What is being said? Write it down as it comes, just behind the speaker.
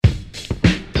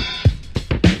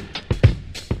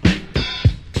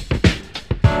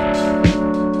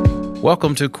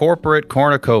Welcome to Corporate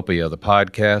Cornucopia, the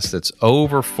podcast that's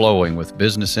overflowing with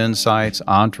business insights,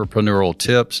 entrepreneurial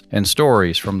tips, and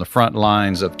stories from the front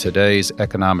lines of today's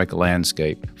economic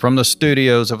landscape. From the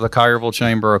studios of the Collierville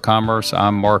Chamber of Commerce,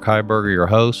 I'm Mark Heiberger, your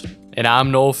host. And I'm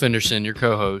Noel Fenderson, your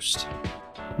co-host.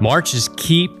 March is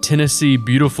Keep Tennessee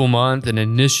Beautiful Month, an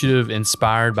initiative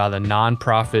inspired by the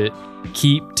nonprofit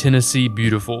Keep Tennessee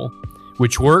Beautiful,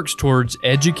 which works towards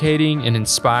educating and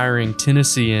inspiring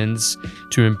Tennesseans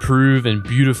to improve and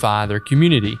beautify their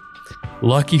community.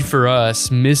 Lucky for us,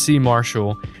 Missy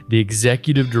Marshall, the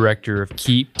executive director of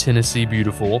Keep Tennessee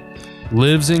Beautiful,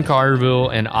 lives in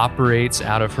Collierville and operates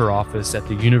out of her office at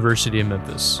the University of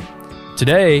Memphis.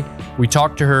 Today, we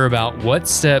talk to her about what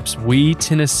steps we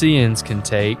Tennesseans can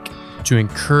take to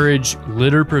encourage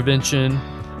litter prevention,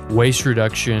 waste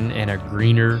reduction, and a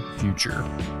greener future.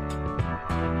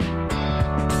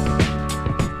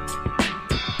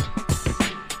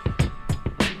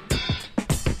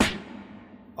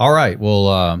 All right.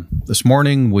 Well, this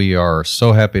morning we are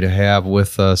so happy to have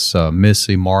with us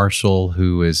Missy Marshall,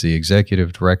 who is the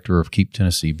executive director of Keep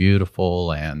Tennessee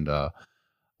Beautiful and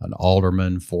an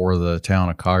alderman for the town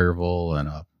of Collierville, and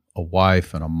a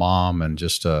wife and a mom, and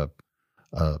just a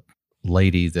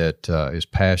lady that is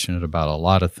passionate about a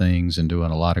lot of things and doing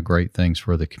a lot of great things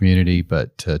for the community.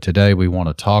 But today we want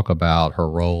to talk about her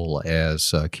role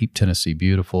as Keep Tennessee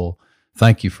Beautiful.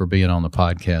 Thank you for being on the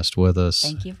podcast with us.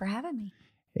 Thank you for having me.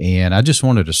 And I just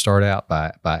wanted to start out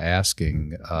by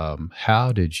asking,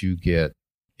 how did you get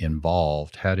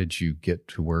involved? How did you get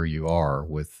to where you are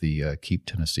with the Keep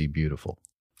Tennessee Beautiful?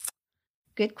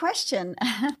 Good question.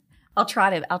 I'll try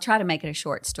to make it a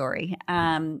short story.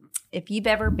 If you've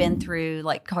ever been through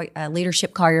like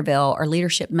Leadership Collierville or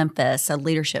Leadership Memphis, a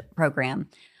leadership program,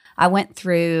 I went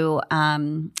through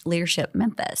Leadership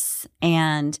Memphis,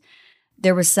 and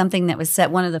there was something that was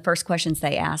said. One of the first questions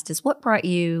they asked is, what brought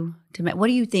you to, what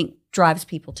do you think drives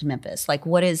people to Memphis? Like,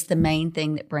 what is the main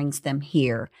thing that brings them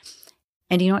here?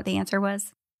 And do you know what the answer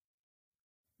was?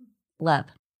 Love.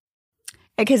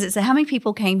 Because it's how many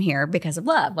people came here because of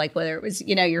love, like whether it was,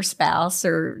 your spouse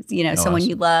or, someone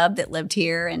you loved that lived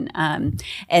here.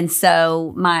 And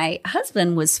so my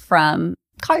husband was from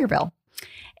Collierville.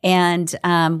 And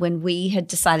when we had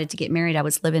decided to get married, I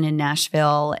was living in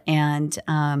Nashville,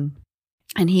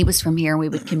 and he was from here, and we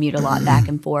would commute a lot back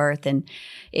and forth. And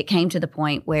it came to the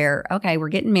point where, okay, we're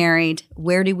getting married.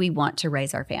 Where do we want to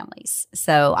raise our families?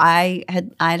 So I'd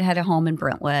had a home in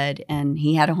Brentwood, and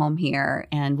he had a home here,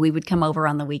 and we would come over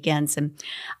on the weekends. And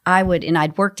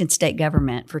I'd worked in state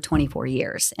government for 24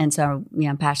 years. And so,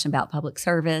 I'm passionate about public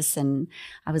service. And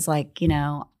I was like, I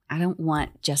don't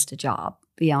want just a job.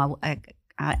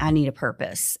 I need a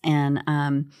purpose. And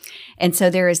so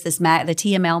there is this, the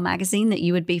TML magazine that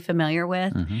you would be familiar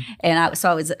with. Mm-hmm. And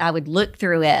I would look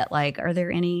through it, like, are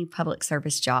there any public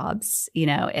service jobs,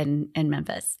 in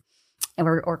Memphis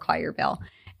or Collierville?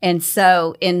 And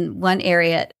so in one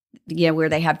area, where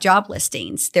they have job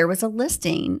listings, there was a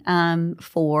listing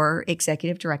for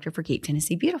executive director for Keep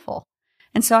Tennessee Beautiful.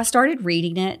 And so I started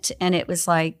reading it, and it was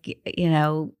like,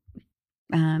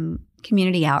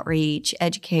 community outreach,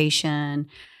 education,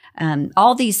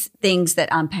 all these things that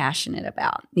I'm passionate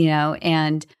about,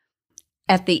 and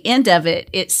at the end of it,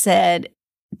 it said,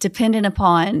 dependent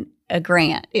upon a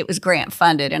grant. It was grant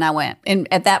funded. And I went,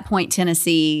 and at that point,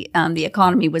 Tennessee, the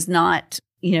economy was not,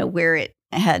 where it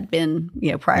had been,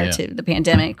 prior to the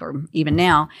pandemic or even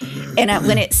now. And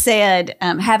when it said,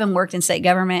 having worked in state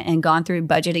government and gone through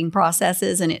budgeting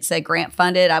processes, and it said grant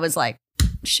funded, I was like,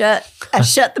 I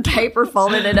shut the paper,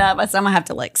 folded it up. I said, I'm going to have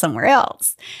to look somewhere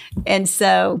else. And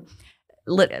so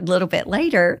a little bit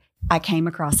later, I came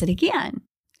across it again.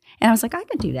 And I was like, I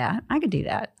can do that. I can do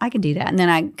that. I can do that. And then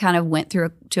I kind of went through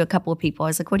to a couple of people. I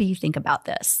was like, what do you think about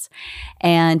this?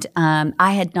 And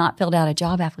I had not filled out a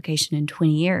job application in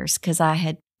 20 years because I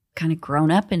had kind of grown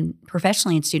up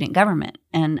professionally in student government.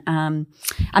 And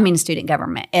student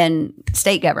government and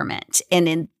state government. And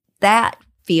in that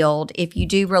field, if you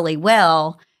do really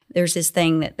well, there's this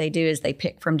thing that they do is they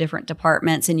pick from different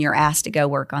departments, and you're asked to go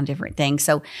work on different things.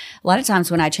 So a lot of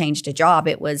times when I changed a job,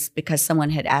 it was because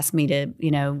someone had asked me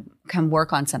to, come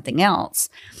work on something else.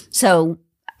 So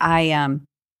I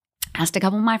asked a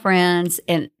couple of my friends,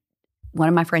 and one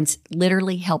of my friends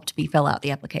literally helped me fill out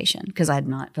the application because I had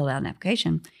not filled out an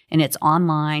application, and it's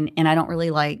online, and I don't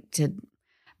really like to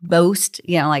boast,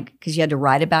 because you had to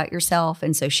write about yourself.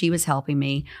 And so she was helping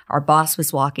me. Our boss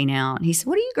was walking out, and he said,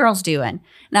 what are you girls doing?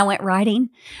 And I went, writing.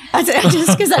 I said,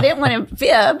 just because I didn't want to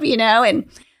fib, and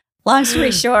Long story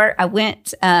short, I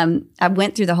went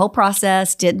through the whole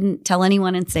process, didn't tell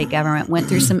anyone in state government, went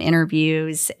through some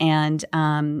interviews, and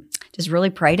just really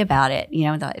prayed about it.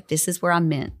 Thought if this is where I'm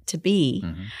meant to be,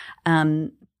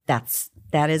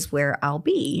 that is where I'll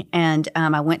be. And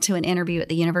I went to an interview at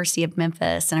the University of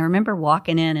Memphis, and I remember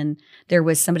walking in, and there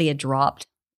was somebody had dropped.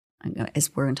 As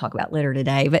we're going to talk about litter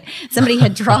today, but somebody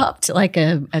had dropped like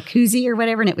a koozie or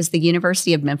whatever, and it was the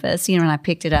University of Memphis, and I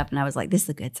picked it up and I was like, this is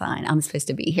a good sign. I'm supposed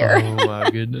to be here. Oh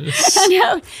my goodness. I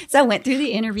know. So I went through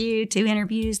the interview, 2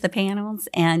 interviews, the panels,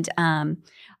 and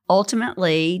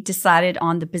ultimately decided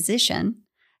on the position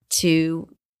to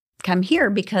come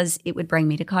here because it would bring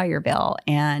me to Collierville,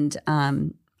 and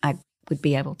I would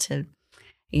be able to,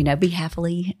 be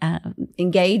happily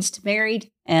engaged,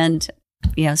 married, and,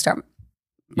 start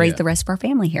raise the rest of our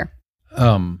family here.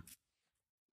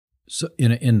 So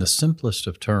in the simplest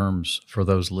of terms for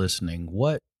those listening,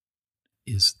 what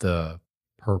is the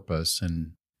purpose?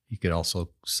 And you could also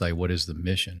say, what is the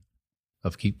mission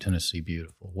of Keep Tennessee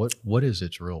Beautiful? What is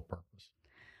its real purpose?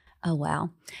 Oh, wow.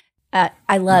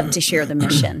 I love to share the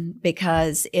mission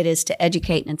because it is to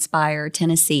educate and inspire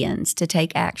Tennesseans to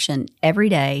take action every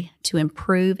day to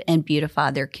improve and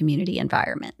beautify their community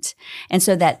environment. And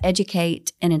so that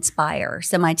educate and inspire.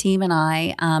 So my team and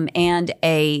I and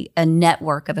a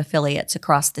network of affiliates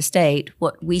across the state,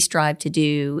 what we strive to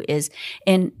do is,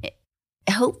 and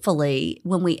hopefully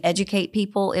when we educate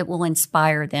people, it will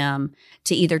inspire them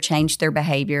to either change their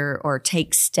behavior or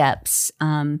take steps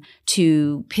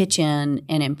to pitch in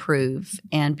and improve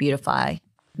and beautify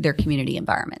their community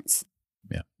environments.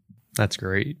 Yeah, that's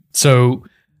great. So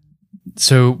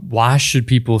why should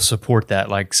people support that?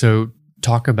 So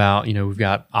talk about, we've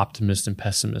got optimists and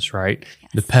pessimists, right?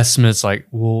 Yes. The pessimists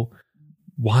well,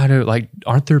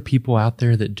 aren't there people out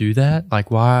there that do that?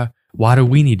 Why do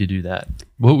we need to do that?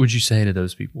 What would you say to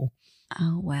those people?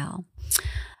 Oh, wow.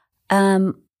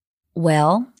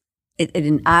 Well,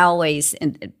 I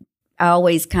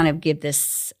always kind of give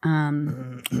this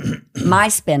my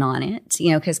spin on it,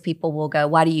 because people will go,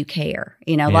 "Why do you care?"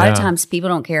 A lot of times people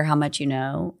don't care how much you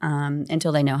know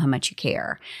until they know how much you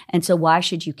care. And so, why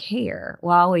should you care?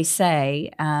 Well, I always say,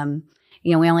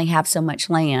 we only have so much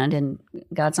land, and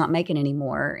God's not making any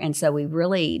more, and so we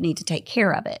really need to take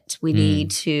care of it. We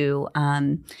need to.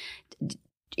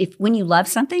 When you love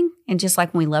something, and just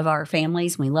like when we love our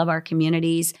families, we love our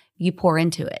communities, you pour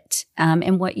into it.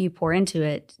 And what you pour into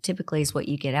it typically is what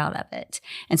you get out of it.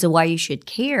 And so why you should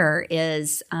care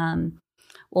is,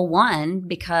 one,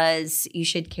 because you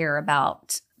should care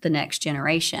about the next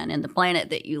generation and the planet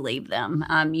that you leave them.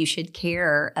 You should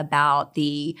care about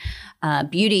the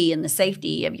beauty and the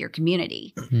safety of your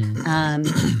community.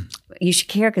 You should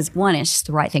care because, one, it's just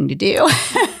the right thing to do.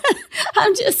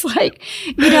 I'm just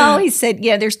always said,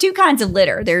 there's 2 kinds of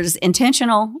litter. There's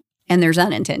intentional and there's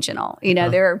unintentional.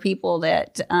 There are people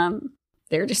that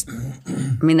they're just,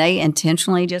 they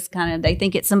intentionally just they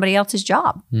think it's somebody else's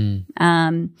job.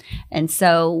 And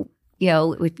so,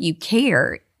 if you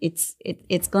care,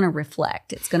 it's going to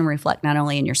reflect. It's going to reflect not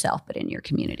only in yourself, but in your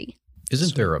community.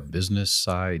 Isn't there a business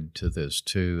side to this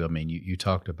too? You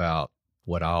talked about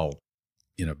what I'll,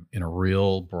 in a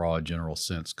real broad general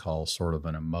sense, call sort of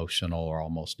an emotional or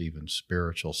almost even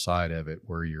spiritual side of it,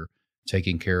 where you're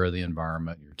taking care of the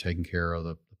environment, you're taking care of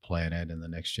the planet and the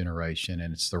next generation,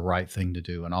 and it's the right thing to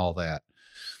do and all that.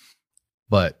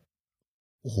 But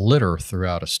litter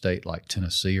throughout a state like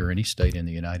Tennessee or any state in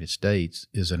the United States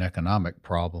is an economic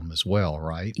problem as well,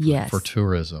 right? Yes. For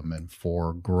tourism and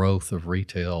for growth of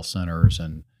retail centers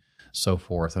and so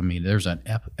forth. There's an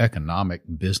economic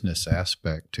business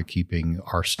aspect to keeping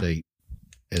our state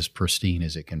as pristine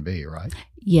as it can be, right?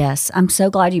 Yes. I'm so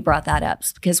glad you brought that up,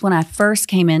 because when I first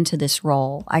came into this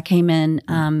role, I came in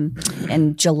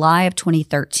July of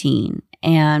 2013,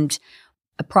 and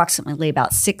approximately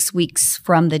about 6 weeks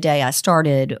from the day I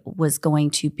started was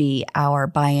going to be our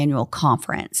biannual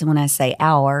conference. And when I say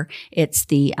our, it's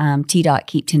the TDOT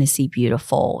Keep Tennessee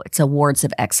Beautiful. It's awards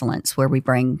of excellence where we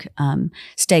bring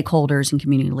stakeholders and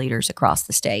community leaders across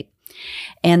the state.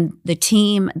 And the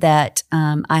team that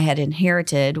I had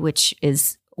inherited, which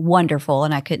is wonderful,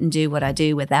 and I couldn't do what I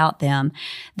do without them,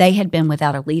 they had been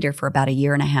without a leader for about 1.5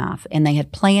 years, and they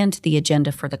had planned the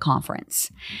agenda for the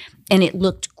conference. And it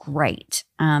looked great.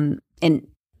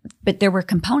 But there were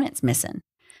components missing.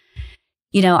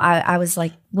 I was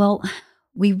like, well,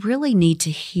 we really need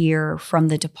to hear from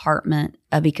the Department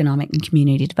of Economic and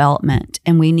Community Development,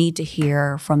 and we need to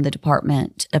hear from the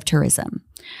Department of Tourism.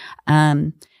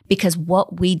 Because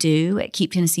what we do at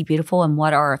Keep Tennessee Beautiful and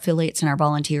what our affiliates and our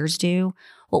volunteers do,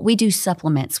 what we do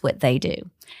supplements what they do.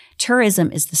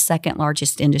 Tourism is the second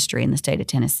largest industry in the state of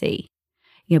Tennessee.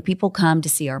 people come to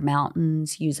see our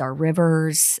mountains, use our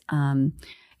rivers,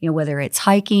 whether it's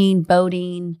hiking,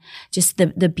 boating, just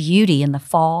the beauty in the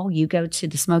fall. You go to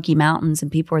the Smoky Mountains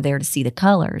and people are there to see the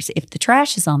colors. If the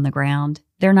trash is on the ground,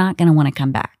 they're not going to want to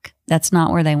come back. That's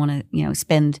not where they want to,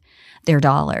 spend their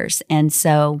dollars. And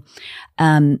so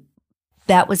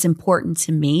that was important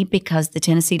to me because the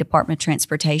Tennessee Department of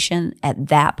Transportation at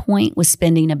that point was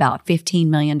spending about $15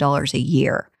 million a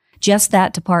year. Just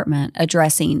that department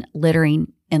addressing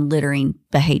littering and littering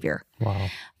behavior. Wow.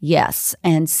 Yes.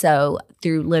 And so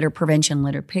through litter prevention,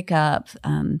 litter pickup,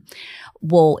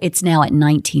 it's now at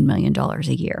 $19 million a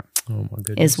year. Oh my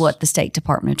goodness. Is what the State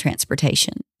Department of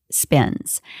Transportation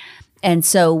spends. And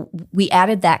so we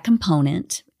added that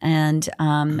component and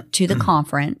to the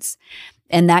conference.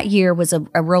 And that year was a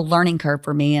real learning curve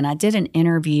for me. And I did an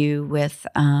interview with,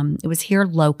 it was here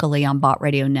locally on Bot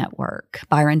Radio Network,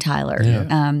 Byron Tyler.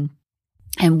 Yeah.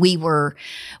 And we were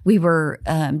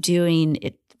doing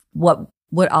it,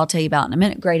 what I'll tell you about in a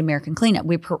minute, Great American Cleanup.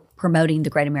 We're promoting the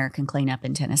Great American Cleanup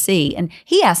in Tennessee. And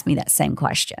he asked me that same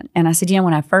question. And I said,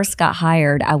 when I first got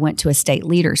hired, I went to a state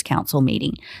leaders council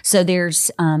meeting. So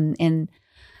there's, in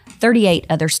 38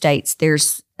 other states,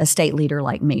 there's a state leader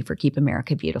like me for Keep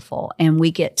America Beautiful. And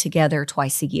we get together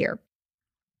twice a year.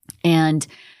 And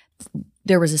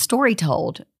there was a story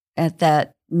told at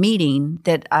that meeting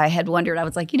that I had wondered. I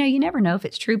was like, you never know if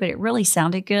it's true, but it really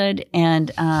sounded good.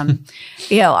 And,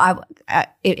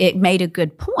 it made a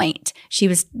good point.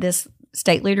 This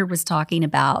state leader was talking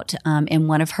about in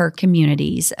one of her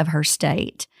communities of her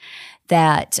state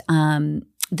that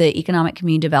the Economic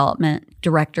Community Development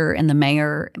Director and the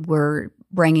mayor were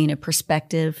bringing a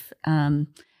prospective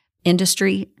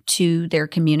industry to their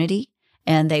community.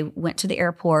 And they went to the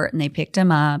airport and they picked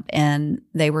him up and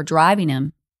they were driving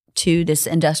him to this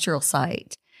industrial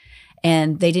site.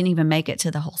 And they didn't even make it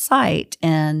to the whole site.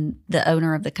 And the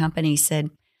owner of the company said,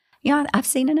 I've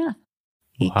seen enough.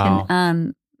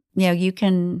 Wow. You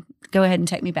can go ahead and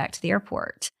take me back to the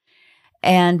airport.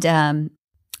 And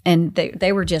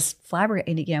they were just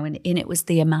flabbergasted, and it was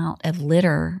the amount of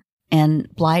litter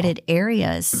and blighted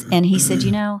areas. And he said,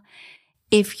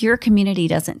 if your community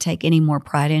doesn't take any more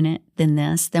pride in it than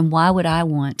this, then why would I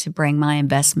want to bring my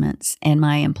investments and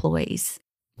my employees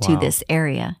to this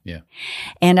area? Yeah.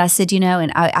 And I said,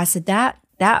 and I said that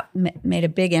made a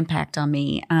big impact on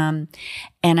me.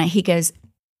 And he goes,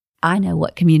 I know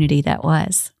what community that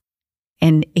was.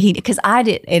 And because I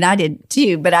did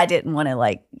too, but I didn't want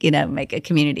to make a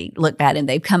community look bad. And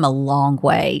they've come a long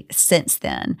way since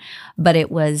then. But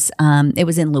it was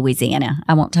in Louisiana.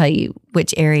 I won't tell you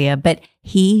which area, but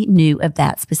he knew of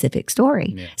that specific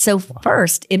story. Yeah. So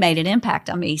first, it made an impact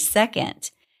on me.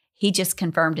 Second, he just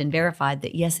confirmed and verified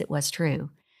that yes, it was true.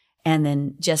 And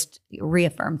then just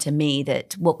reaffirmed to me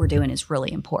that what we're doing is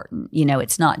really important.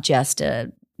 It's not just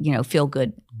a, feel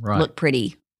good, look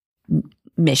pretty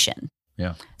mission.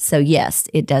 Yeah. So yes,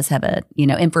 it does have a,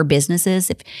 and for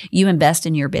businesses, if you invest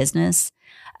in your business,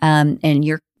 and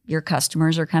your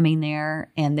customers are coming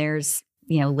there and there's,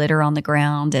 litter on the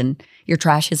ground and your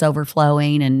trash is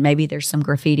overflowing and maybe there's some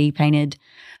graffiti painted,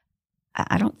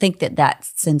 I don't think that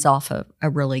sends off a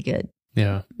really good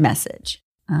message.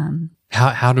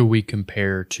 How do we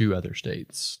compare to other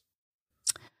states?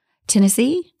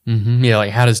 Tennessee? Mm-hmm. Yeah,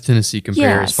 how does Tennessee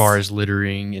compare as far as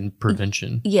littering and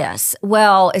prevention? Yes.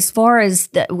 Well, as far as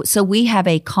so we have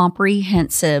a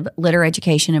comprehensive litter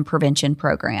education and prevention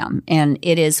program, and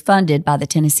it is funded by the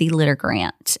Tennessee Litter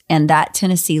Grant. And that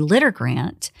Tennessee Litter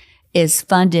Grant is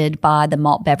funded by the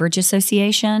Malt Beverage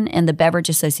Association and the Beverage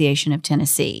Association of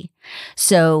Tennessee.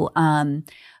 So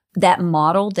that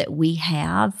model that we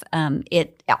have,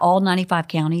 all 95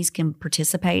 counties can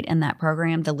participate in that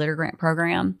program, the Litter Grant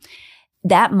program.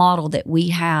 That model that we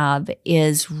have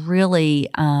is really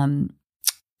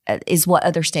is what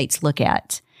other states look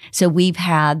at. So we've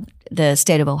had the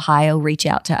state of Ohio reach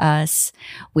out to us.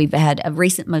 We've had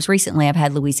most recently, I've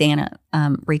had Louisiana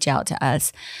reach out to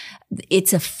us.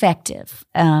 It's effective.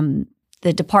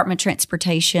 The Department of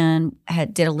Transportation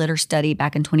did a litter study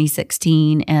back in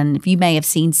 2016, and if you may have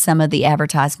seen some of the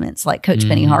advertisements, like Coach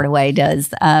Penny Hardaway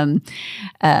does,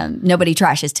 "Nobody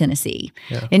trashes Tennessee,"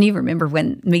 and you remember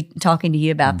when me talking to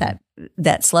you about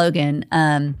that slogan.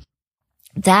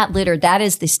 That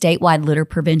is the statewide litter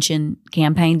prevention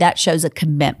campaign. That shows a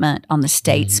commitment on the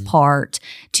state's part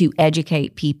to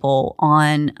educate people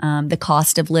on the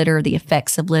cost of litter, the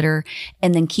effects of litter,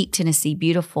 and then Keep Tennessee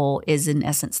Beautiful is in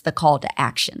essence the call to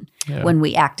action when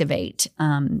we activate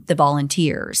the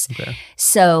volunteers. Okay.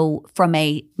 So from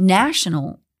a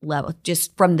national level,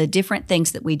 just from the different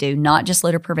things that we do, not just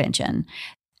litter prevention,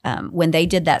 when they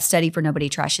did that study for Nobody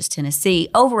Trashes Tennessee,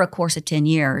 over a course of 10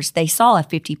 years, they saw a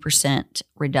 50%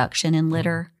 reduction in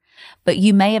litter. But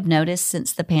you may have noticed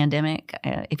since the pandemic,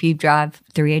 if you drive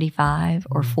 385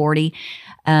 or 40,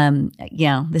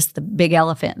 the big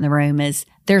elephant in the room is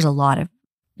there's a lot of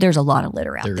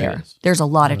litter out there. There's a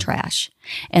lot of trash,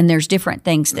 and there's different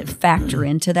things that factor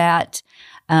into that.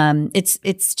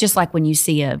 It's just like when you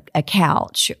see a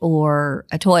couch or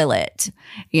a toilet,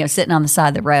 sitting on the side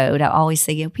of the road. I always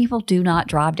say, people do not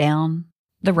drive down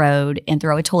the road and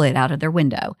throw a toilet out of their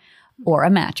window or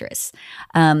a mattress.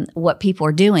 What people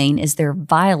are doing is they're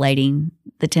violating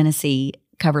the Tennessee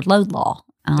covered load law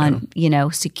on,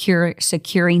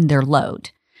 securing their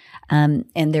load. And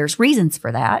there's reasons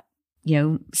for that.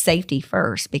 Safety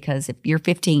first, because if you're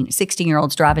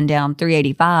 16-year-olds driving down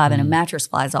 385 and a mattress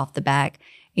flies off the back,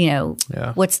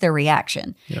 what's their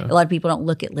reaction? Yeah. A lot of people don't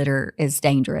look at litter as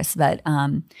dangerous, but,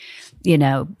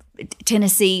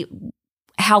 Tennessee,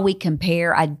 how we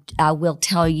compare, I will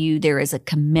tell you there is a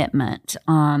commitment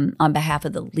on behalf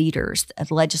of the leaders,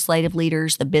 the legislative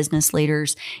leaders, the business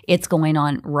leaders. It's going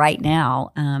on right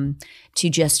now to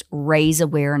just raise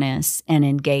awareness and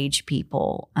engage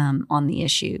people on the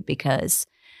issue, because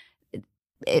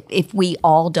if we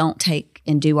all don't take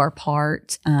and do our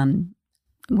part,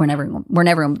 we're never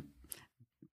going to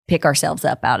pick ourselves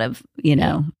up out of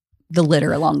the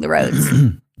litter along the roads.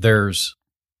 There's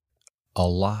a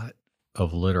lot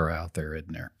of litter out there,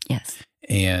 isn't there? Yes.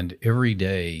 And every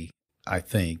day, I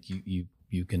think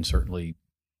you can certainly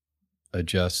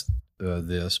adjust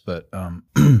this, but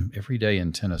every day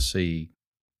in Tennessee,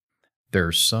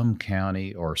 there's some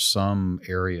county or some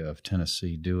area of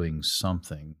Tennessee doing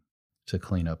something to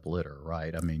clean up litter,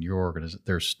 right? I mean,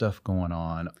 there's stuff going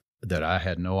on that I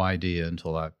had no idea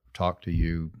until I talked to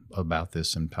you about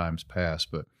this in times past,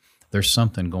 but there's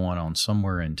something going on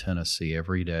somewhere in Tennessee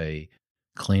every day,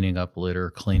 cleaning up litter,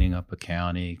 cleaning up a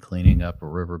county, cleaning up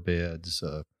riverbeds,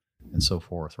 and so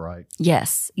forth, right?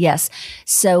 Yes.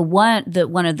 So one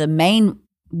of the main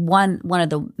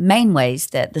ways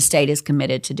that the state is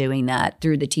committed to doing that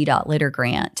through the TDOT litter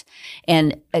grant,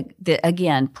 and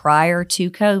again, prior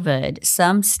to COVID,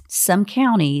 some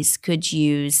counties could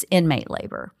use inmate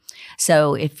labor.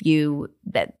 So if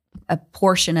a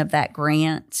portion of that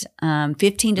grant,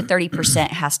 15 to 30%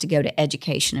 has to go to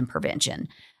education and prevention.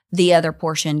 The other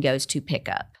portion goes to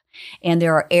pickup. And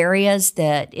there are areas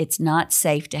that it's not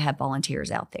safe to have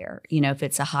volunteers out there. If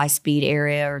it's a high speed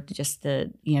area or just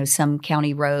some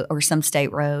county road or some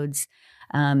state roads,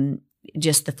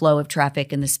 just the flow of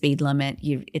traffic and the speed limit,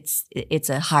 it's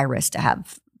a high risk to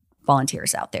have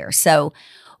volunteers out there. So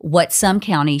what some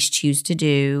counties choose to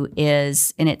do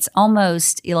is, and it's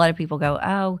almost, a lot of people go,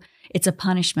 oh, it's a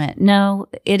punishment. No,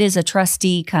 it is a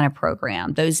trustee kind of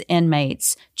program. Those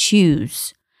inmates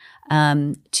choose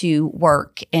to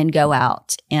work and go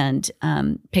out and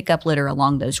pick up litter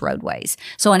along those roadways.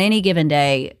 So on any given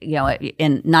day,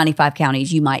 in 95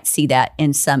 counties, you might see that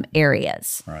in some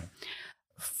areas. Right.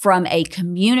 From a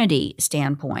community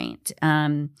standpoint,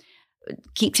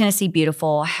 Keep Tennessee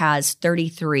Beautiful has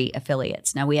 33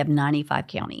 affiliates. Now we have 95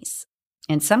 counties.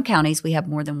 In some counties, we have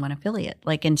more than one affiliate.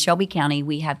 Like in Shelby County,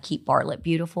 we have Keep Bartlett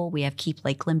Beautiful, we have Keep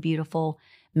Lakeland Beautiful,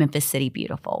 Memphis City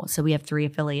Beautiful. So we have 3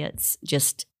 affiliates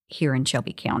just here in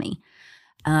Shelby County.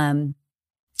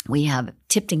 We have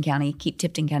Tipton County, Keep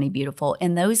Tipton County Beautiful.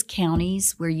 In those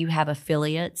counties where you have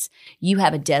affiliates, you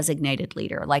have a designated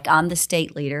leader. Like I'm the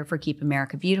state leader for Keep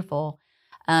America Beautiful.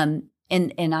 And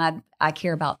I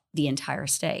care about the entire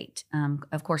state.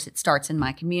 Of course, it starts in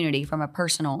my community from a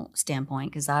personal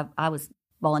standpoint, because I was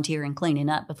volunteering cleaning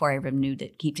up before I ever knew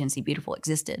that Keep Tennessee Beautiful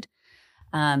existed.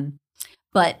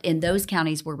 But in those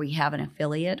counties where we have an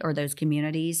affiliate or those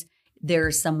communities,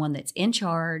 there's someone that's in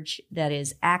charge that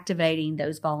is activating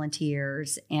those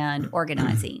volunteers and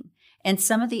organizing. And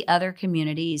some of the other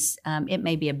communities, it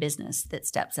may be a business that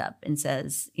steps up and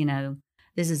says,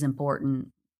 this is important.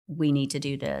 We need to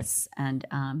do this. And,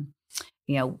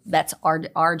 that's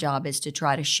our job, is to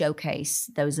try to showcase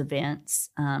those events,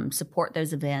 support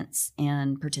those events,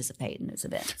 and participate in those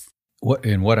events.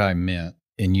 What I meant,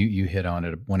 and you hit on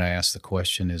it when I asked the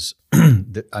question, is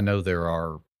that I know there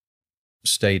are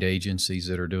state agencies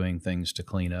that are doing things to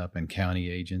clean up and county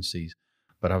agencies,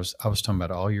 but I was talking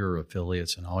about all your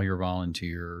affiliates and all your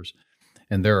volunteers.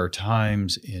 And there are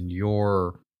times in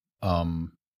your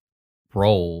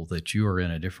role that you are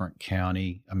in a different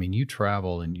county. I mean, you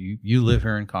travel and you live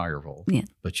here in Collierville, yeah,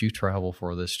 but you travel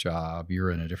for this job.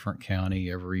 You're in a different county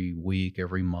every week,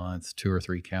 every month, 2 or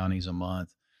 3 counties a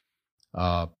month,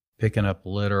 picking up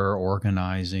litter,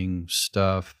 organizing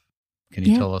stuff. Can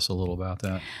you tell us a little about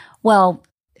that? Well,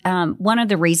 one of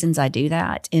the reasons I do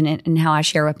that and how I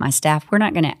share with my staff, we're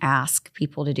not going to ask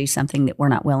people to do something that we're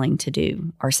not willing to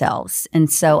do ourselves.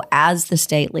 And so as the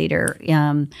state leader,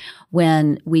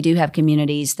 when we do have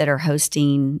communities that are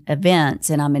hosting events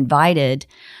and I'm invited,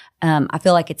 I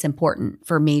feel like it's important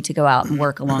for me to go out and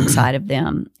work alongside of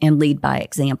them and lead by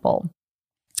example.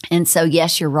 And so,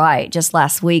 yes, you're right. Just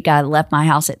last week, I left my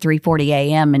house at 3:40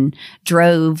 a.m. and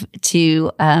drove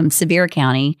to Sevier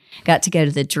County, got to go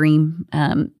to the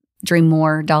Dreammore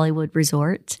Dollywood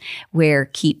Resort, where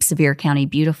Keep Sevier County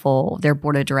Beautiful, their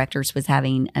board of directors was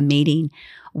having a meeting.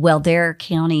 Well, their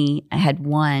county had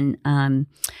won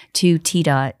 2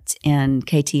 TDOT and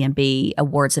KTMB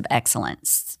Awards of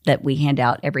Excellence that we hand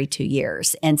out every 2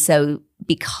 years. And so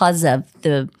because of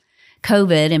the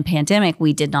COVID and pandemic,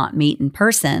 we did not meet in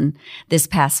person this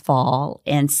past fall.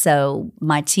 And so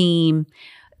my team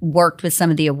worked with some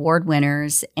of the award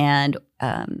winners and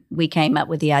we came up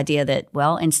with the idea that,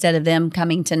 well, instead of them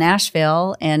coming to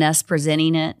Nashville and us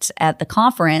presenting it at the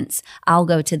conference, I'll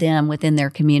go to them within their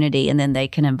community and then they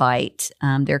can invite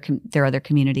their other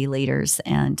community leaders.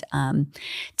 And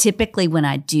typically when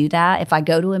I do that, if I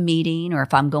go to a meeting or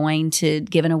if I'm going to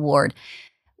give an award,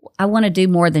 I want to do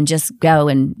more than just go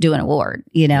and do an award.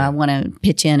 I want to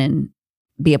pitch in and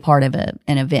be a part of an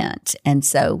event. And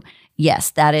so, yes,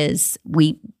 that is,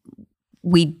 we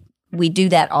do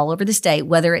that all over the state,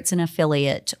 whether it's an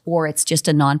affiliate or it's just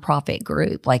a nonprofit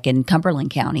group. Like in Cumberland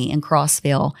County in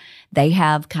Crossville, they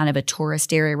have kind of a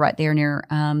tourist area right there near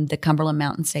the Cumberland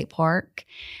Mountain State Park.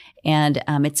 And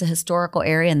it's a historical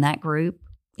area in that group.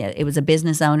 It was a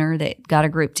business owner that got a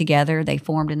group together. They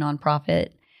formed a nonprofit.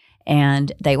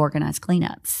 And they organize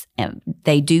cleanups. And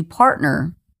they do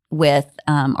partner with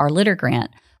our litter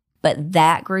grant, but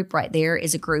that group right there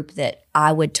is a group that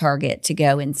I would target to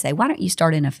go and say, why don't you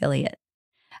start an affiliate?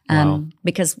 Wow.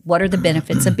 Because what are the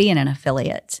benefits of being an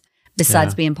affiliate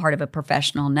besides being part of a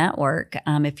professional network?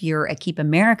 If you're a Keep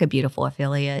America Beautiful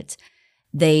affiliate,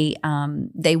 they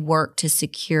work to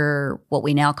secure what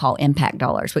we now call impact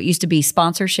dollars. What used to be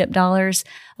sponsorship dollars,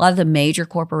 a lot of the major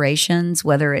corporations,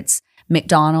 whether it's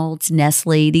McDonald's,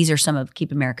 Nestle, these are some of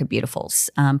Keep America Beautiful's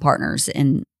partners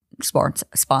and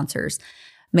sponsors.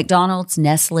 McDonald's,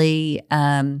 Nestle,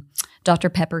 Dr.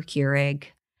 Pepper Keurig.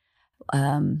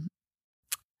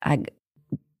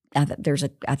 There's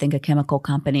I think a chemical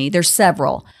company. There's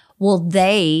several. Well,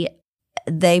 they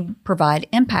provide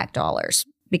impact dollars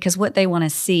because what they want to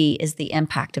see is the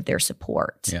impact of their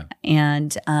support. Yeah.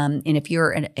 And if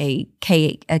you're a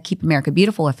Keep America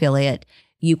Beautiful affiliate,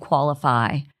 you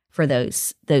qualify for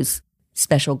those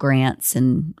special grants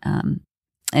and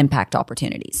impact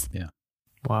opportunities. Yeah.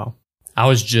 Wow. I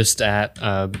was just at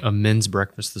a men's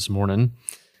breakfast this morning,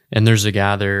 and there's a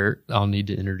guy there I'll need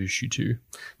to introduce you to.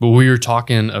 But we were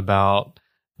talking about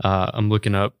I'm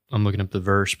looking up the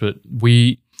verse, but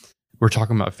we're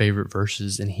talking about favorite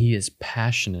verses, and he is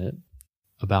passionate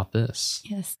about this.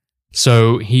 Yes.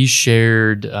 So he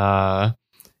shared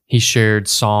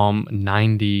Psalm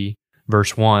 90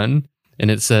 verse 1. And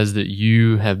it says that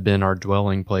you have been our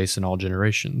dwelling place in all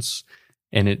generations.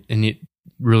 And it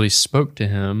really spoke to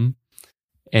him.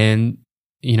 And,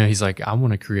 he's like, I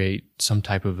want to create some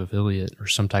type of affiliate or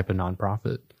some type of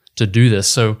nonprofit to do this.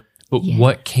 So, but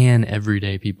what can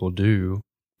everyday people do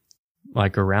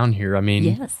like around here? I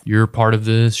mean, you're part of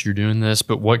this, you're doing this,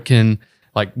 but what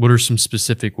are some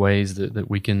specific ways that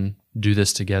we can do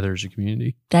this together as a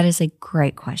community? That is a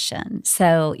great question.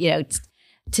 So,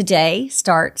 today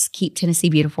starts Keep Tennessee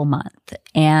Beautiful Month,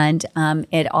 and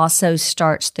it also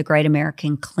starts the Great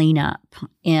American Cleanup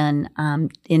in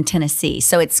Tennessee.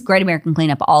 So it's Great American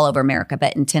Cleanup all over America,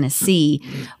 but in Tennessee,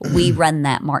 we run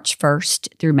that March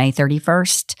 1st through May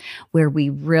 31st, where we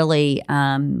really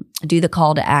do the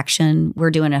call to action.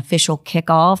 We're doing an official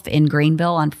kickoff in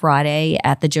Greenville on Friday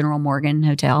at the General Morgan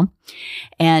Hotel.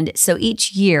 And so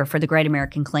each year for the Great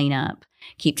American Cleanup,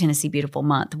 Keep Tennessee Beautiful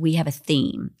Month, we have a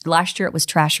theme. Last year it was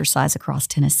Trash Your Size Across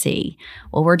Tennessee.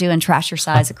 Well, we're doing Trash Your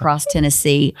Size Across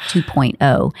Tennessee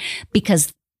 2.0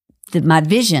 because my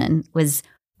vision was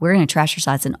we're going to trash your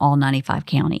sites in all 95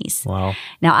 counties. Wow.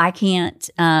 Now I can't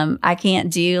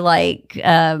do like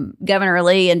Governor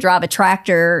Lee and drive a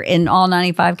tractor in all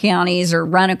 95 counties or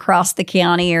run across the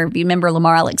county, or if you remember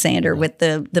Lamar Alexander with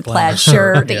the plaid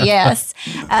shirt. Yeah. Yes.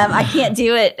 I can't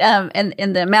do it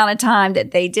in the amount of time that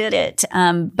they did it.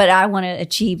 But I want to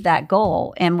achieve that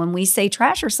goal. And when we say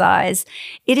trash your size,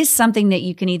 it is something that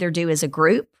you can either do as a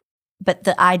group, but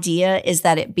the idea is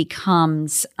that it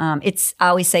becomes, I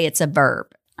always say it's a verb.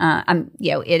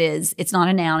 It's not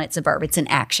a noun, it's a verb, it's an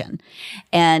action.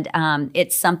 And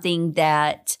it's something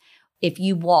that if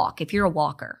you're a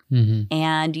walker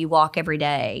and you walk every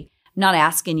day, I'm not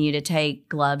asking you to take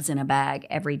gloves in a bag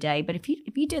every day, but if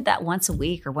you did that once a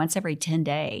week or once every 10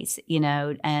 days,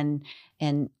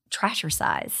 and trash your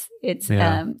size, it's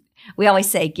we always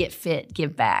say get fit,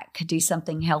 give back, do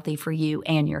something healthy for you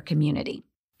and your community.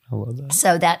 I love that.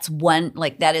 So that's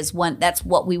that's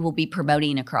what we will be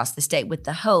promoting across the state with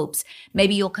the hopes.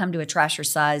 Maybe you'll come to a Trash Your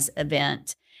Size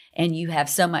event and you have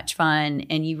so much fun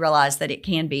and you realize that it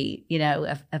can be,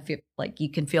 like you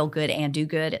can feel good and do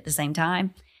good at the same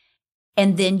time.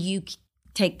 And then you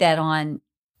take that on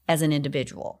as an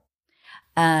individual.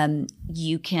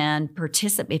 You can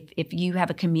participate if you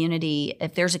have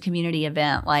if there's a community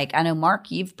event, like I know,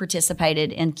 Mark, you've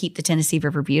participated in Keep the Tennessee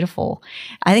River Beautiful.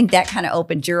 I think that kind of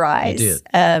opened your eyes.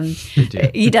 It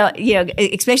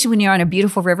did. Especially when you're on a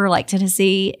beautiful river like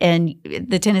Tennessee and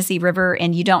the Tennessee River,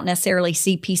 and you don't necessarily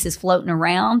see pieces floating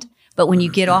around. But when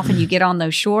you get off and you get on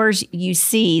those shores, you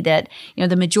see that,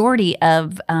 the majority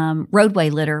of roadway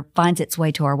litter finds its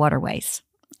way to our waterways.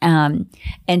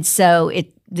 And so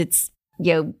it's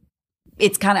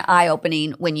kind of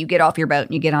eye-opening when you get off your boat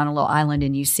and you get on a little island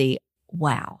and you see,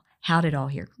 wow, how did all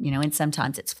here, and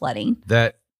sometimes it's flooding.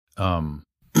 That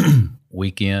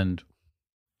weekend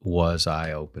was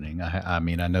eye-opening. I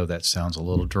mean, I know that sounds a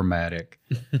little dramatic,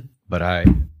 but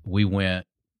we went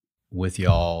with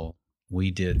y'all. We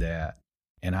did that,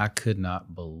 and I could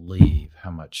not believe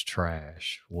how much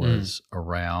trash was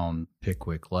around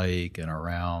Pickwick Lake and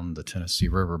around the Tennessee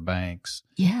River banks.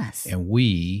 Yes. And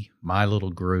my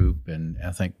little group, and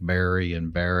I think Barry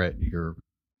and Barrett, your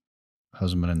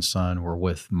husband and son, were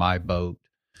with my boat.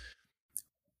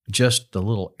 Just the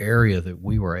little area that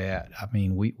we were at, I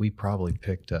mean, we probably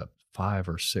picked up 5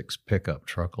 or 6 pickup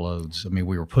truckloads. I mean,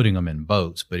 we were putting them in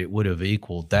boats, but it would have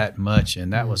equaled that much,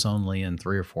 and that was only in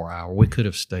 3 or 4 hours. We could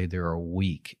have stayed there a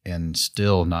week and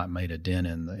still not made a dent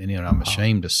in I'm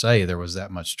ashamed to say there was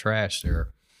that much trash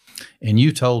there. And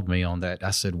you told me on that,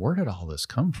 I said, where did all this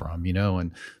come from?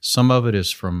 And some of it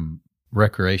is from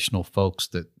recreational folks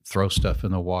that throw stuff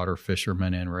in the water,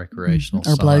 fishermen and recreational.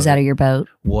 Or blows out of your boat.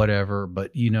 Whatever.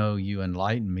 But, you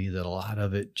enlightened me that a lot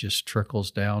of it just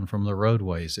trickles down from the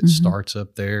roadways. It starts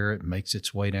up there. It makes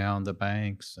its way down the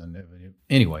banks. And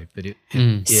anyway, but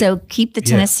So Keep the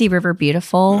Tennessee River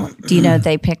Beautiful. Do you know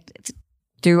they picked,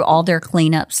 through all their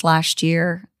cleanups last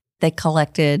year, they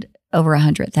collected over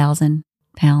 100,000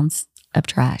 pounds of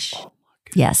trash.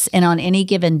 Yes. And on any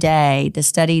given day, the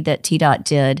study that TDOT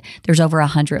did, there's over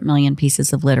 100 million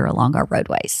pieces of litter along our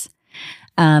roadways.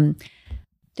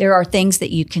 There are things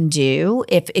that you can do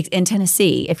if in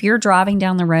Tennessee, if you're driving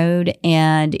down the road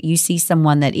and you see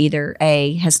someone that either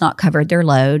A, has not covered their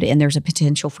load and there's a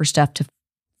potential for stuff to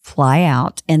fly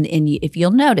out. And if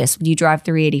you'll notice when you drive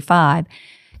 385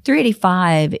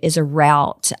 is a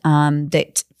route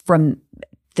that from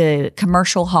the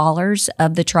commercial haulers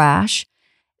of the trash,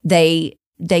 they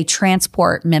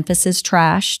transport Memphis's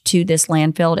trash to this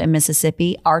landfill in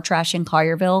Mississippi. Our trash in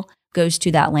Collierville goes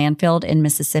to that landfill in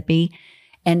Mississippi.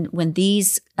 And when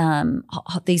these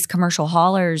commercial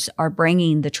haulers are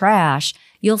bringing the trash,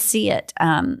 you'll see it,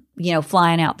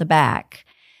 flying out the back.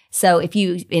 So if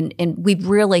and we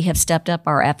really have stepped up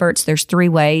our efforts. There's 3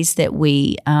 ways that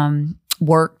we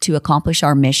work to accomplish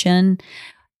our mission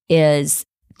is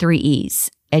 3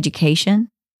 E's: education,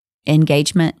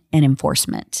 engagement, and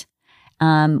enforcement.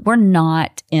 We're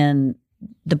not in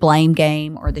the blame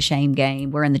game or the shame game.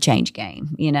 We're in the change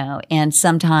game, and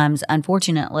sometimes,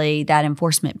 unfortunately, that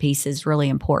enforcement piece is really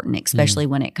important, especially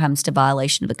when it comes to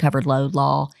violation of the covered load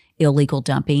law, illegal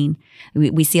dumping.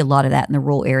 We see a lot of that in the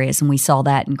rural areas, and we saw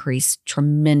that increase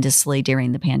tremendously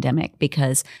during the pandemic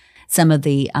because some of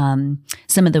the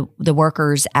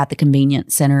workers at the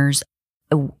convenience centers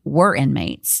were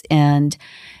inmates, and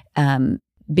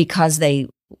because they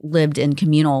lived in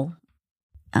communal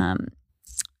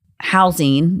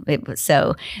housing,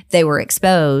 so they were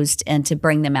exposed, and to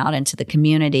bring them out into the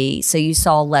community. So you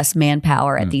saw less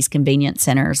manpower at these convenience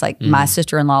centers. Like my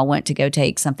sister-in-law went to go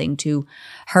take something to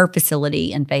her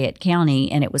facility in Fayette County,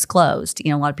 and it was closed.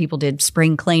 A lot of people did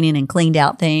spring cleaning and cleaned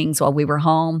out things while we were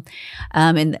home.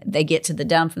 And they get to the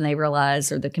dump and they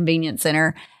realize, or the convenience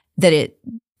center, that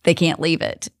they can't leave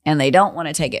it and they don't want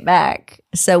to take it back.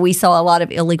 So we saw a lot of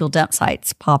illegal dump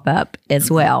sites pop up as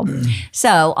well.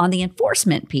 So on the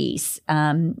enforcement piece,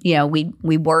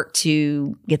 we work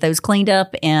to get those cleaned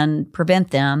up and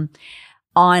prevent them.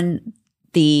 On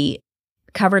the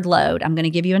covered load, I'm going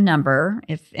to give you a number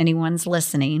if anyone's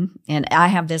listening, and I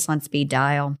have this on speed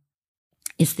dial.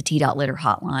 It's the TDOT litter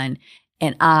hotline,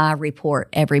 and I report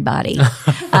everybody.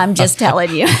 I'm just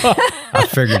telling you. I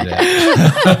figured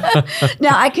that.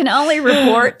 Now, I can only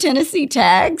report Tennessee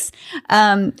tags,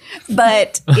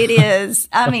 but it is,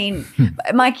 I mean,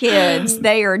 my kids,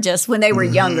 they are just, when they were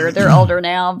younger, they're older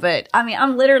now, but I mean,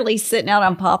 I'm literally sitting out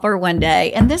on Poplar one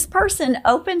day, and this person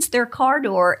opens their car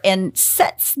door and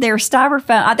sets their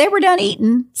styrofoam. They were done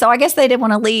eating, so I guess they didn't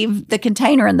want to leave the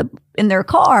container in their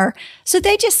car, so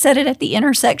they just set it at the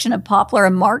intersection of Poplar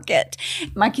and Market.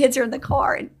 My kids are in the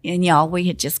car, and y'all, we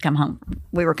had just come home.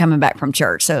 We were coming back from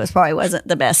church, so it probably wasn't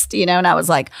the best, and I was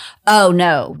like, oh,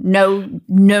 no,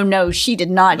 she did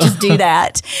not just do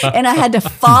that. And I had to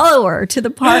follow her to the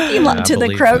parking lot, to the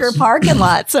Kroger parking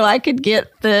lot, so I could get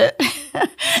her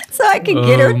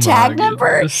tag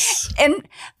number. And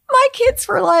my kids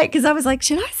were like, because I was like,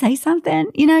 should I say something?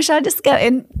 Should I just go?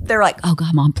 And they're like, oh,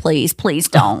 come on, please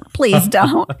don't. Please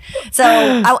don't. So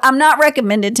I'm not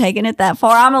recommended taking it that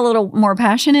far. I'm a little more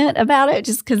passionate about it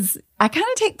just because I kind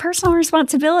of take personal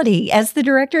responsibility as the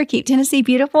director of Keep Tennessee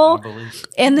Beautiful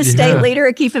and the state leader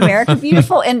of Keep America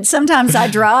Beautiful. And sometimes I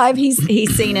drive.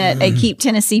 He's seen it, a Keep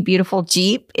Tennessee Beautiful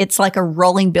Jeep. It's like a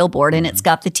rolling billboard, and it's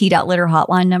got the T-Dot Litter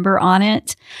hotline number on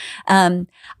it.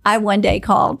 I one day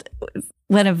called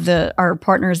one of our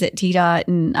partners at T-Dot,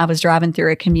 and I was driving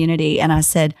through a community, and I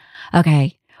said,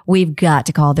 okay, we've got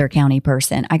to call their county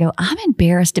person. I go, I'm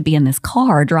embarrassed to be in this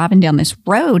car driving down this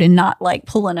road and not like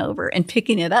pulling over and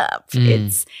picking it up.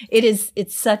 It's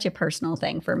such a personal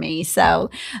thing for me. So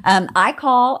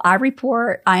I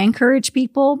report, I encourage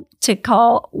people to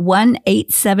call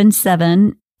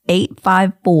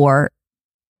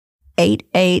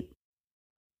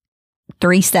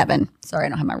 1-877-854-8837. Sorry, I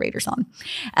don't have my readers on.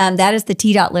 That is the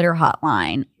T-Dot Litter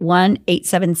hotline,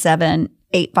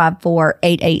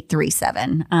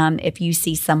 1-877-854-8837. If you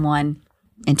see someone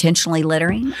intentionally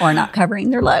littering or not covering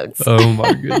their loads. Oh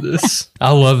my goodness.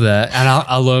 I love that. And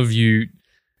I love you're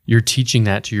teaching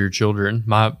that to your children.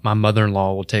 My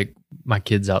mother-in-law will take my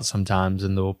kids out sometimes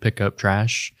and they'll pick up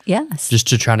trash. Yes. Just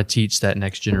to try to teach that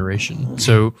next generation.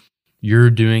 So you're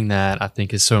doing that, I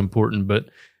think, is so important. But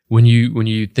when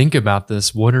you think about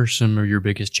this, what are some of your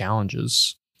biggest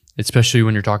challenges? Especially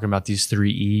when you're talking about these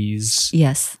 3 E's.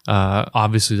 Yes.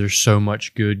 Obviously, there's so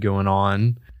much good going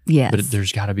on. Yes. But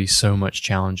there's got to be so much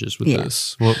challenges with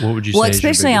this. What would you say? Well,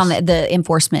 especially on the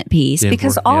enforcement piece,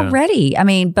 because already, I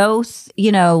mean, both,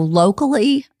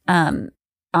 locally, on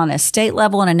a state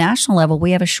level and a national level,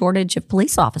 we have a shortage of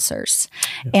police officers.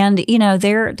 Yeah. And,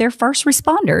 they're first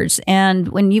responders. And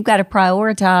when you've got to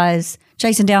prioritize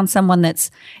chasing down someone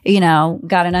that's,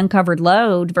 got an uncovered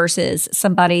load versus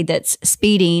somebody that's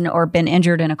speeding or been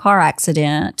injured in a car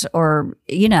accident or,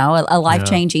 a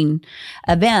life-changing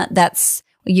event, that's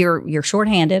you're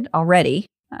shorthanded already.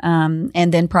 And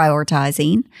then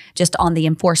prioritizing just on the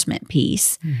enforcement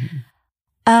piece.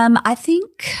 Mm-hmm. I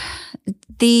think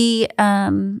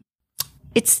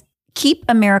it's Keep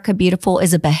America Beautiful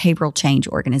is a behavioral change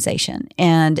organization.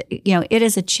 And, it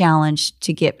is a challenge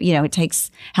to get, it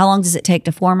takes, how long does it take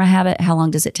to form a habit? How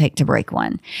long does it take to break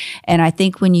one? And I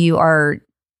think when you are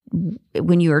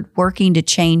working to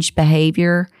change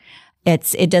behavior,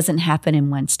 it doesn't happen in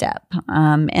one step.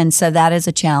 And so that is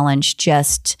a challenge,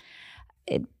 just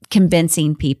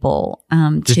convincing people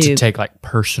to take like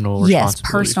personal responsibility. Yes,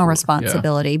 personal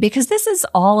responsibility, because this is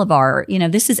all of our,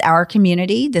 this is our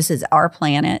community, this is our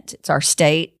planet, it's our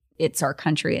state, it's our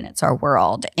country, and it's our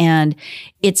world. And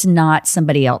it's not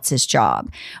somebody else's job.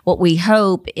 What we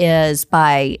hope is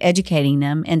by educating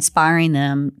them, inspiring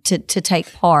them to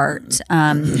take part,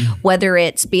 whether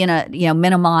it's being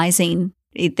minimizing,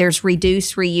 there's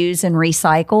reduce, reuse, and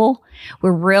recycle.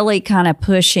 We're really kind of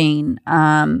pushing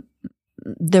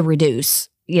the reduce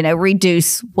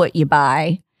what you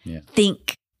buy. Yeah.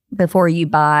 Think before you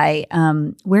buy,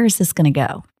 where is this going to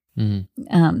go?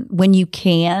 Mm-hmm. When you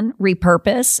can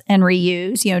repurpose and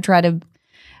reuse, try to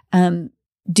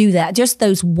do that. Just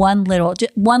those one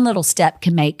little step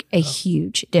can make a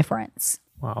huge difference.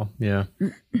 Wow. Yeah.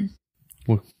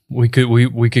 We could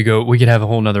have a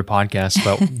whole nother podcast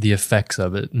about the effects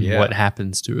of it and what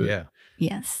happens to it. Yeah.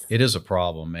 Yes. It is a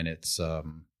problem, and it's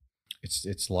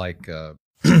like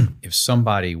if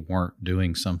somebody weren't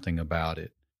doing something about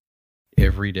it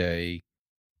every day,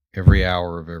 every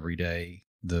hour of every day,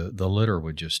 the litter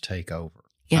would just take over.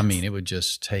 Yes. I mean, it would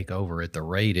just take over at the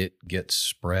rate it gets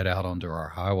spread out onto our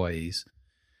highways.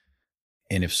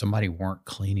 And if somebody weren't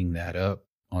cleaning that up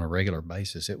on a regular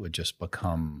basis, it would just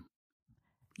become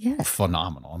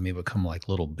phenomenal. I mean, it would become like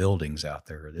little buildings out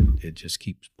there. It just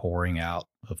keeps pouring out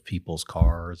of people's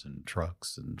cars and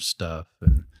trucks and stuff.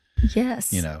 And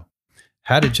yes,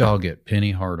 how did y'all get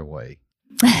Penny Hardaway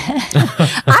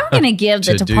I'm going to give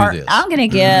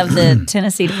the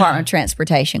Tennessee Department of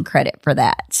Transportation credit for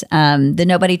that. The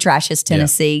Nobody Trashes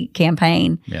Tennessee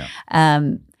campaign. Yeah.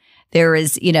 There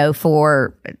is,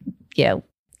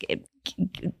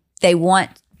 they want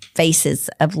faces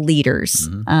of leaders.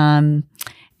 Mm-hmm.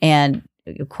 And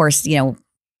of course,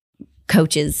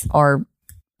 coaches are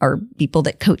people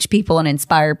that coach people and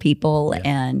inspire people.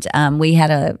 Yeah. And we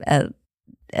had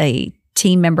a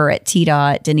team member at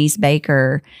TDOT, Denise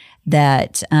Baker,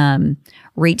 that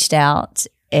reached out,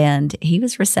 and he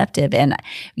was receptive. And I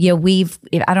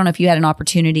don't know if you had an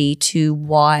opportunity to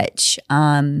watch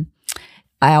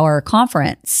our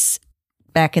conference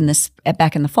back in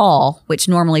the fall, which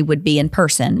normally would be in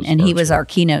person, and he was our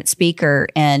keynote speaker,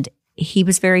 and he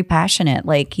was very passionate.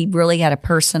 Like, he really had a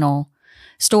personal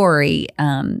story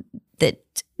that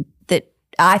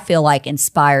I feel like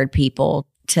inspired people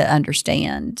to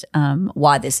understand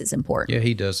why this is important. Yeah,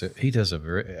 he does it. He does a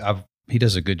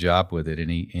good job with it,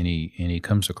 and he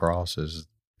comes across as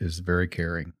very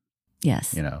caring.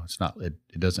 Yes, it's not.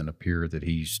 It doesn't appear that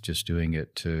he's just doing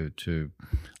it to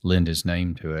lend his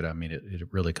name to it. I mean, it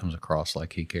really comes across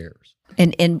like he cares.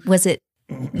 And was it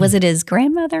his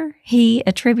grandmother he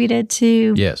attributed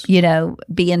to? Yes.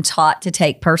 Being taught to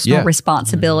take personal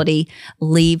responsibility,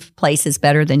 leave places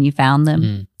better than you found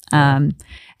them. Mm-hmm.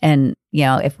 And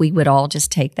if we would all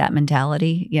just take that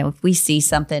mentality, if we see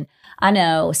something, I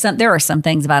know there are some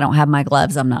things, if I don't have my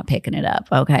gloves, I'm not picking it up.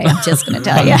 Okay. I'm just going to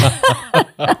tell you,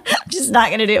 I'm just not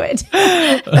going to do it.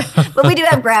 But we do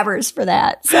have grabbers for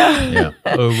that. So, yeah.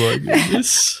 Oh my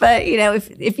goodness. But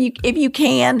if you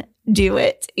can do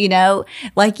it,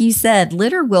 like you said,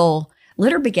 litter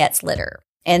begets litter.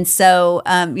 And so,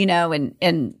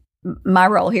 in my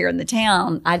role here in the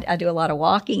town, I do a lot of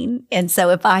walking. And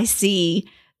so if I see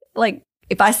one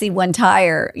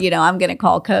tire, I'm going to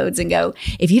call codes and go,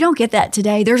 if you don't get that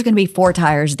today, there's going to be 4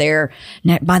 tires there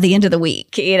by the end of the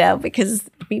week, because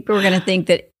people are going to think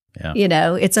that,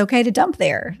 it's okay to dump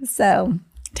there. So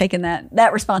taking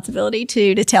that responsibility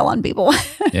to tell on people.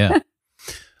 Yeah.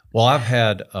 Well, I've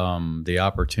had the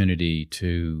opportunity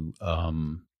to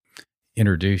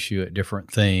introduce you at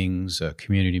different things,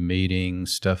 community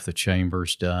meetings, stuff the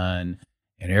chamber's done.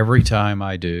 And every time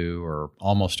I do, or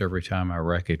almost every time I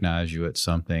recognize you at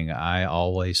something, I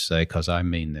always say, because I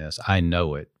mean this, I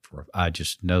know it. I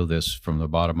just know this from the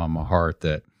bottom of my heart,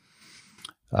 that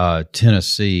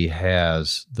Tennessee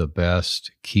has the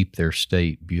best keep their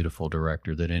state beautiful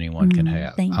director that anyone can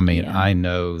have. I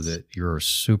know that you're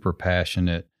super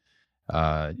passionate.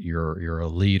 You're a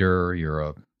leader. You're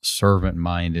a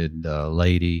servant-minded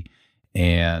lady,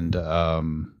 and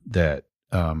that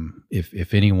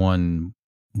if anyone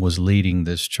was leading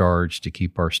this charge to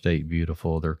keep our state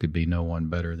beautiful, there could be no one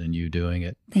better than you doing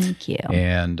it. Thank you.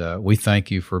 And we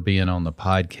thank you for being on the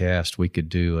podcast. We could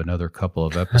do another couple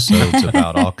of episodes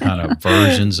about all kind of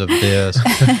versions of this,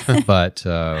 but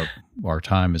our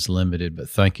time is limited. But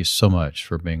thank you so much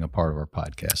for being a part of our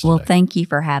podcast Well, today. Thank you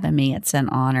for having me. It's an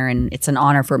honor, and it's an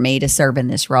honor for me to serve in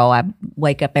this role. I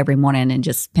wake up every morning and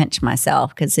just pinch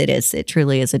myself, because it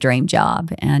truly is a dream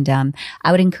job. And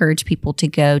I would encourage people to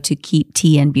go to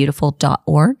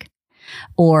keeptnbeautiful.org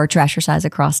or Trasher Size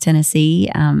Across Tennessee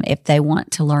if they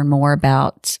want to learn more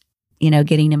about,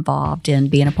 getting involved and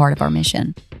being a part of our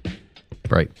mission.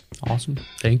 Great. Awesome.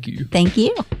 Thank you. Thank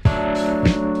you.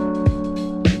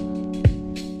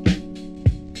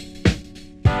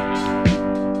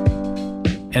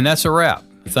 And that's a wrap.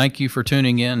 Thank you for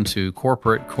tuning in to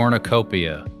Corporate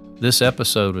Cornucopia. This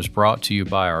episode was brought to you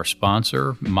by our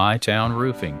sponsor, My Town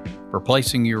Roofing.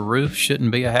 Replacing your roof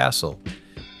shouldn't be a hassle.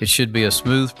 It should be a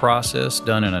smooth process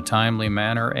done in a timely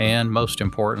manner and, most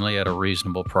importantly, at a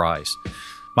reasonable price.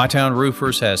 My Town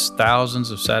Roofers has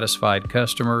thousands of satisfied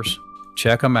customers.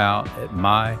 Check them out at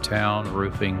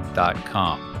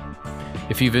mytownroofing.com.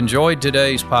 If you've enjoyed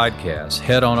today's podcast,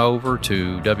 head on over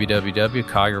to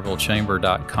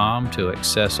www.colliervillechamber.com to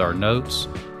access our notes,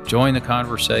 join the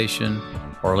conversation,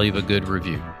 or leave a good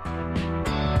review.